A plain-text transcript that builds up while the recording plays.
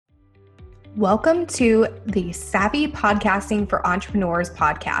Welcome to the Savvy Podcasting for Entrepreneurs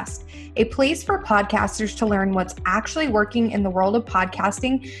podcast, a place for podcasters to learn what's actually working in the world of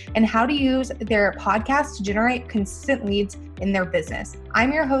podcasting and how to use their podcast to generate consistent leads in their business.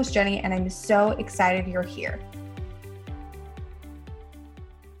 I'm your host, Jenny, and I'm so excited you're here.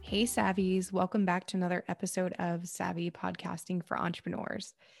 Hey, Savvies. Welcome back to another episode of Savvy Podcasting for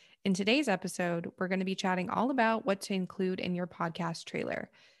Entrepreneurs. In today's episode, we're going to be chatting all about what to include in your podcast trailer.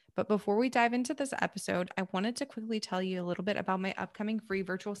 But before we dive into this episode, I wanted to quickly tell you a little bit about my upcoming free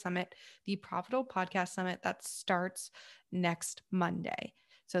virtual summit, the Profitable Podcast Summit, that starts next Monday.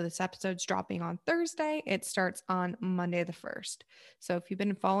 So this episode's dropping on Thursday. It starts on Monday the 1st. So if you've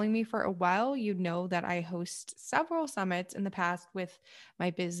been following me for a while, you know that I host several summits in the past with my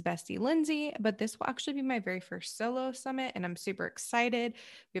biz bestie, Lindsay, but this will actually be my very first solo summit, and I'm super excited.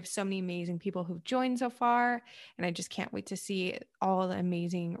 We have so many amazing people who've joined so far, and I just can't wait to see all the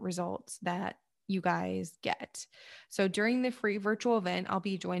amazing results that you guys get. So during the free virtual event, I'll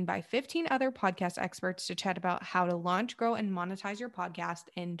be joined by 15 other podcast experts to chat about how to launch, grow, and monetize your podcast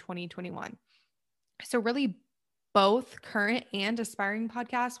in 2021. So really, both current and aspiring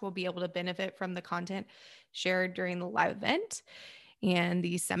podcasts will be able to benefit from the content shared during the live event. And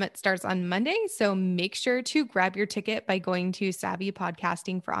the summit starts on Monday. So make sure to grab your ticket by going to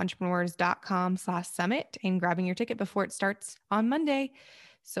savvypodcastingforentrepreneurs.com/summit and grabbing your ticket before it starts on Monday.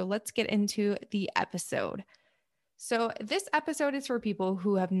 So let's get into the episode. So this episode is for people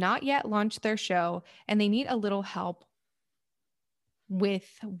who have not yet launched their show and they need a little help with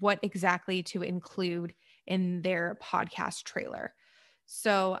what exactly to include in their podcast trailer.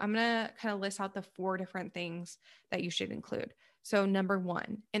 So I'm going to kind of list out the 4 different things that you should include. So number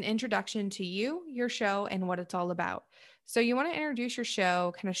 1, an introduction to you, your show, and what it's all about. So you want to introduce your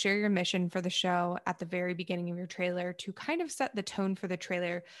show, kind of share your mission for the show at the very beginning of your trailer to kind of set the tone for the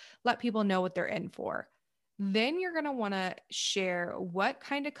trailer, let people know what they're in for. Then you're going to want to share what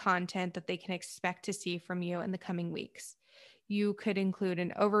kind of content that they can expect to see from you in the coming weeks. You could include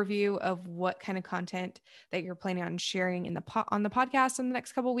an overview of what kind of content that you're planning on sharing in on the podcast in the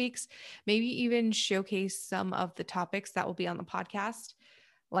next couple of weeks. Maybe even showcase some of the topics that will be on the podcast,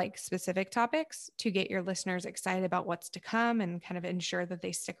 like specific topics, to get your listeners excited about what's to come and kind of ensure that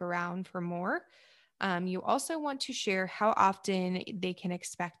they stick around for more. You also want to share how often they can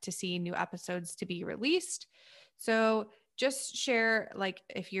expect to see new episodes to be released. So just share, like,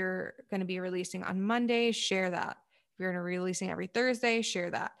 if you're going to be releasing on Monday, share that. If you're going to be releasing every Thursday, share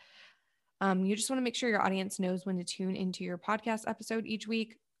that. You just want to make sure your audience knows when to tune into your podcast episode each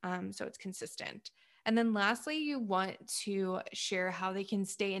week, so it's consistent. And then lastly, you want to share how they can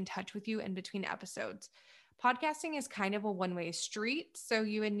stay in touch with you in between episodes. Podcasting is kind of a one-way street, so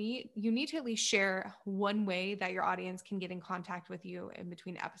you need to at least share one way that your audience can get in contact with you in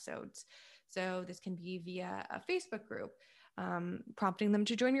between episodes. So this can be via a Facebook group, prompting them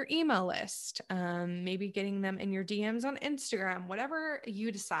to join your email list, maybe getting them in your DMs on Instagram, whatever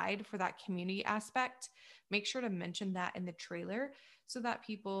you decide for that community aspect. Make sure to mention that in the trailer so that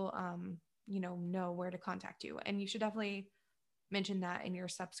people, know where to contact you. And you should definitely mention that in your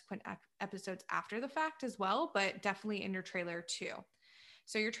subsequent episodes after the fact as well, but definitely in your trailer too.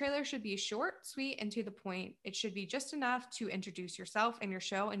 So your trailer should be short, sweet, and to the point. It should be just enough to introduce yourself and your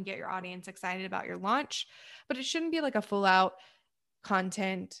show and get your audience excited about your launch, but it shouldn't be like a full out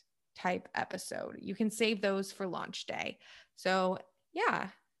content type episode. You can save those for launch day. So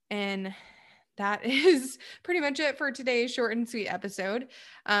yeah, and that is pretty much it for today's short and sweet episode.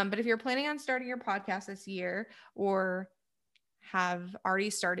 But if you're planning on starting your podcast this year or have already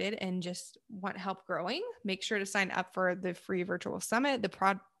started and just want help growing, make sure to sign up for the free virtual summit,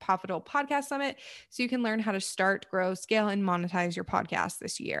 the Profitable Podcast Summit, so you can learn how to start, grow, scale, and monetize your podcast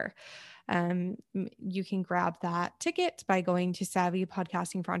this year. You can grab that ticket by going to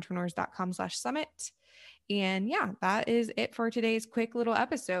savvypodcastingforentrepreneurs.com/summit. And yeah, that is it for today's quick little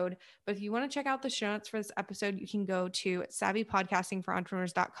episode. But if you want to check out the show notes for this episode, you can go to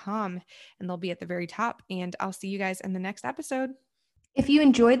savvypodcastingforentrepreneurs.com and they'll be at the very top. And I'll see you guys in the next episode. If you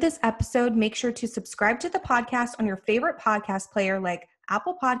enjoyed this episode, make sure to subscribe to the podcast on your favorite podcast player like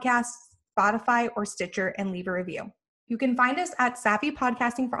Apple Podcasts, Spotify, or Stitcher, and leave a review. You can find us at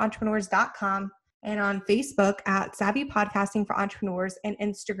savvypodcastingforentrepreneurs.com and on Facebook at Savvy Podcasting for Entrepreneurs and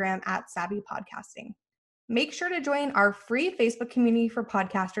Instagram at Savvy Podcasting. Make sure to join our free Facebook community for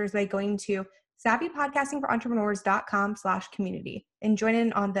podcasters by going to savvypodcastingforentrepreneurs.com/community and join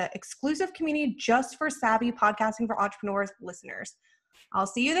in on the exclusive community just for Savvy Podcasting for Entrepreneurs listeners. I'll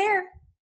see you there.